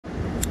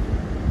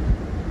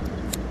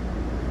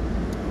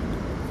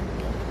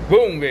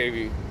Boom,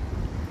 baby.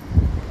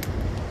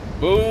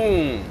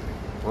 Boom.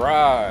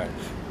 Rise.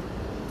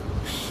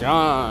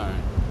 Shine.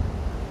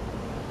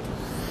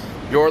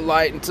 Your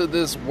light into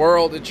this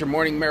world. It's your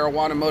morning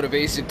marijuana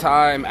motivation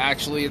time.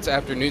 Actually, it's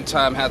afternoon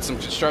time. Had some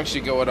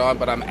construction going on,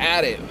 but I'm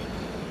at it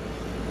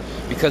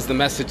because the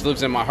message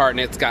lives in my heart and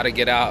it's got to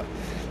get out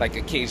like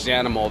a caged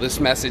animal.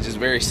 This message is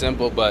very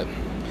simple, but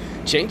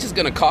change is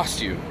going to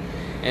cost you.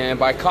 And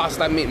by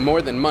cost, I mean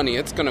more than money.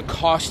 It's going to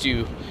cost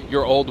you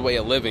your old way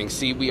of living.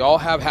 See, we all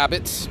have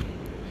habits.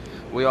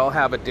 We all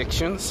have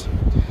addictions.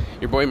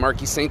 Your boy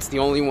Marky Saint's the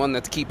only one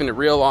that's keeping it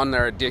real on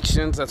their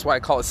addictions. That's why I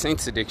call it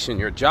Saint's addiction.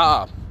 Your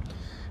job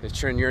is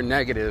turn your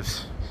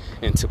negatives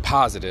into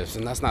positives.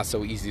 And that's not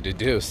so easy to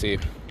do, see.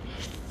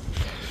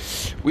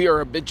 We are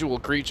habitual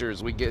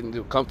creatures. We get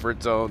into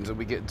comfort zones and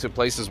we get into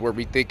places where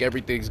we think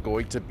everything's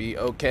going to be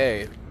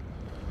okay.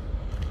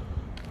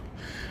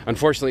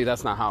 Unfortunately,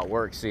 that's not how it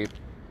works, see.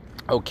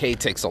 Okay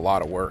takes a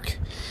lot of work,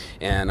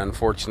 and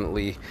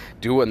unfortunately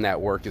doing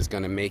that work is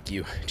going to make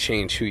you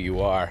change who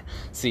you are.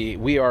 See,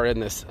 we are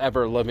in this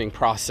ever-living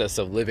process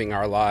of living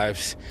our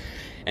lives,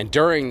 and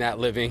during that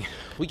living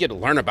we get to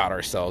learn about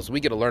ourselves.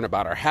 We get to learn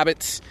about our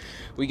habits.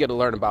 We get to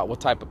learn about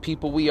what type of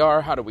people we are,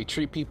 how do we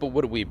treat people,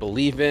 what do we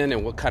believe in,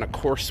 and what kind of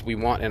course we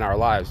want in our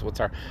lives. What's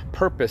our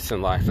purpose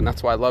in life? And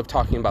that's why I love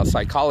talking about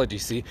psychology.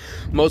 See,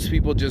 most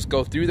people just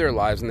go through their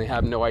lives and they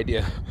have no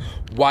idea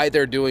why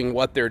they're doing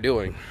what they're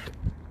doing.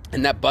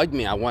 And that bugged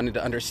me. I wanted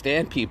to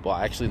understand people.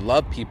 I actually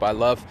love people. I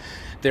love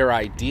their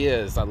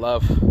ideas. I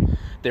love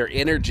their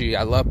energy.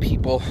 I love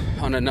people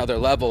on another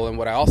level. And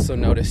what I also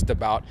noticed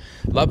about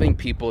loving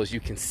people is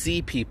you can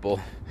see people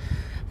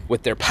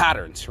with their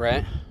patterns,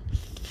 right?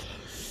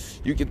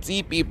 You can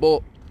see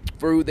people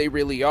for who they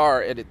really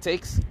are. And it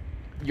takes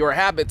your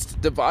habits to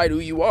divide who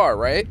you are,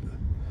 right?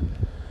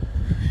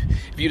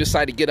 If you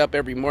decide to get up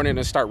every morning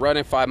and start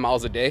running 5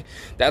 miles a day,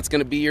 that's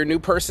going to be your new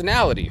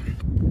personality.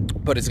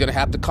 But it's going to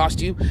have to cost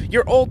you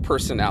your old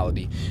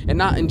personality, and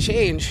not in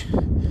change,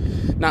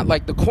 not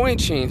like the coin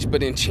change,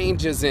 but in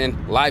changes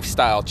in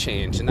lifestyle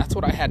change. And that's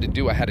what I had to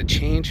do. I had to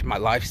change my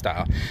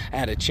lifestyle. I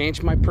had to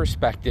change my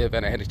perspective,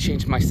 and I had to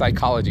change my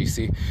psychology.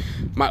 See,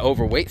 my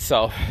overweight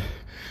self,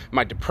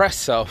 my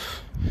depressed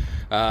self,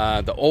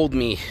 the old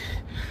me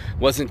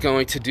wasn't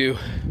going to do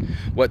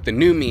what the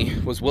new me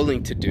was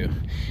willing to do.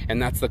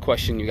 And that's the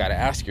question you got to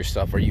ask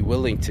yourself. Are you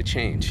willing to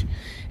change?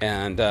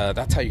 And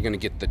that's how you're going to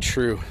get the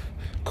true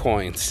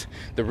coins.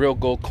 The real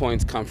gold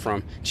coins come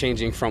from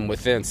changing from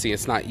within. See,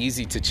 it's not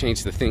easy to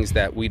change the things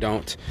that we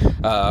don't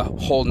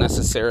hold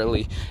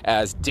necessarily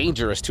as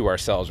dangerous to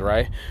ourselves,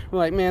 right? We're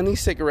like, man,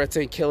 these cigarettes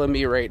ain't killing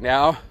me right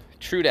now.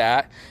 True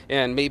that.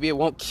 And maybe it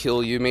won't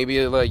kill you. Maybe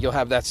you'll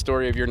have that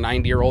story of your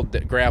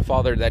 90-year-old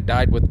grandfather that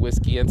died with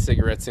whiskey and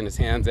cigarettes in his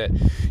hands at,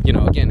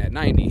 again, at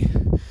 90.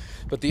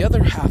 But the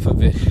other half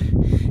of it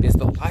is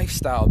the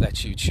lifestyle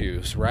that you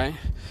choose, right?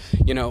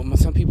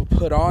 Some people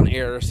put on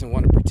airs and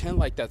want to pretend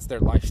like that's their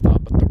lifestyle,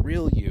 but the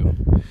real you,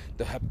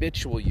 the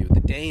habitual you,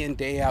 the day in,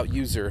 day out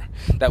user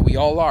that we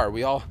all are,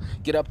 we all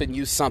get up and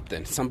use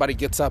something. Somebody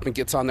gets up and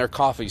gets on their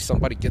coffee.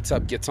 Somebody gets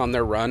up, gets on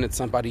their run, and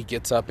somebody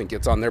gets up and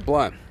gets on their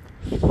blunt.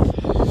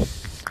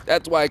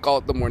 That's why I call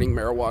it the morning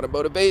marijuana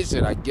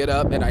motivation. I get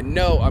up and I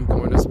know I'm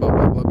going to smoke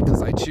my blunt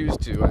because I choose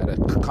to. I had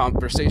a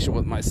conversation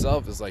with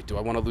myself. It's like, do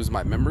I want to lose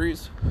my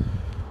memories?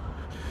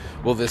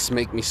 Will this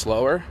make me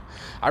slower?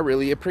 I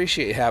really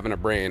appreciate having a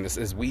brain.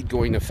 Is weed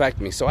going to affect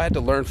me? So I had to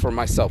learn for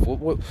myself.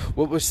 What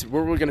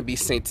were going to be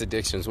Saint's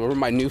addictions? What were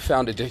my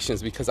newfound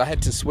addictions? Because I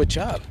had to switch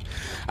up.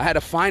 I had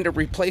to find a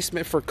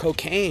replacement for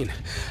cocaine.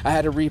 I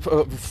had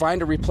to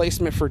find a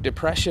replacement for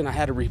depression. I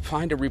had to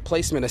find a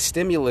replacement, a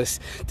stimulus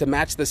to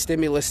match the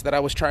stimulus that I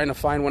was trying to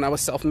find when I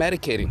was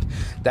self-medicating.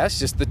 That's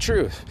just the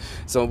truth.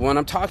 So when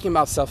I'm talking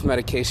about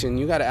self-medication,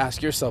 you got to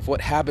ask yourself, what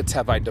habits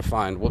have I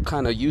defined? What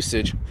kind of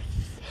usage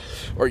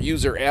or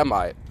user am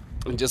I?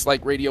 And just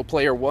like Radio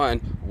Player One,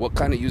 what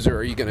kind of user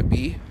are you going to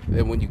be?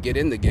 And when you get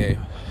in the game,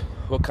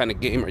 what kind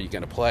of game are you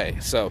going to play?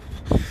 So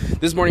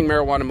this morning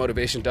marijuana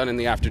motivation done in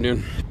the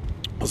afternoon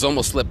was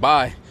almost slipped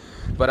by,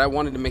 but I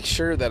wanted to make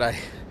sure that I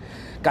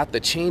got the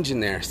change in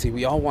there. See,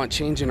 we all want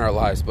change in our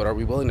lives, but are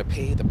we willing to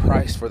pay the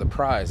price for the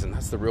prize? And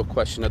that's the real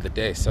question of the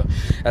day. So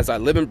as I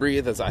live and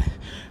breathe, as I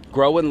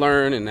grow and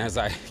learn, and as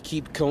I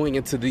keep going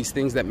into these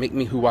things that make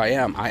me who I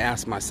am, I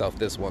ask myself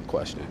this one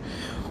question.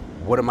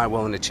 What am I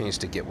willing to change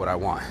to get what I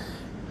want?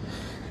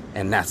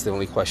 And that's the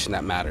only question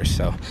that matters.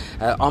 So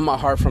on my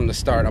heart from the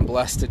start, I'm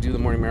blessed to do the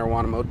morning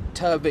marijuana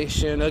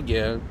motivation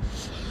again.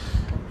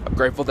 I'm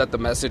grateful that the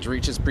message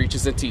reaches,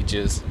 preaches, and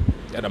teaches.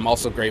 And I'm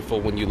also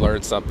grateful when you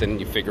learn something and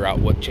you figure out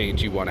what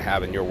change you want to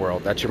have in your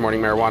world. That's your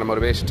morning marijuana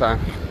motivation time.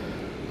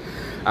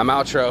 I'm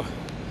outro.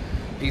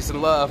 Peace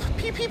and love.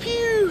 Pew, pew,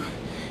 pew.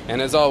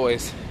 And as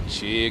always,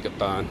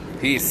 chigathon.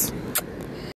 Peace.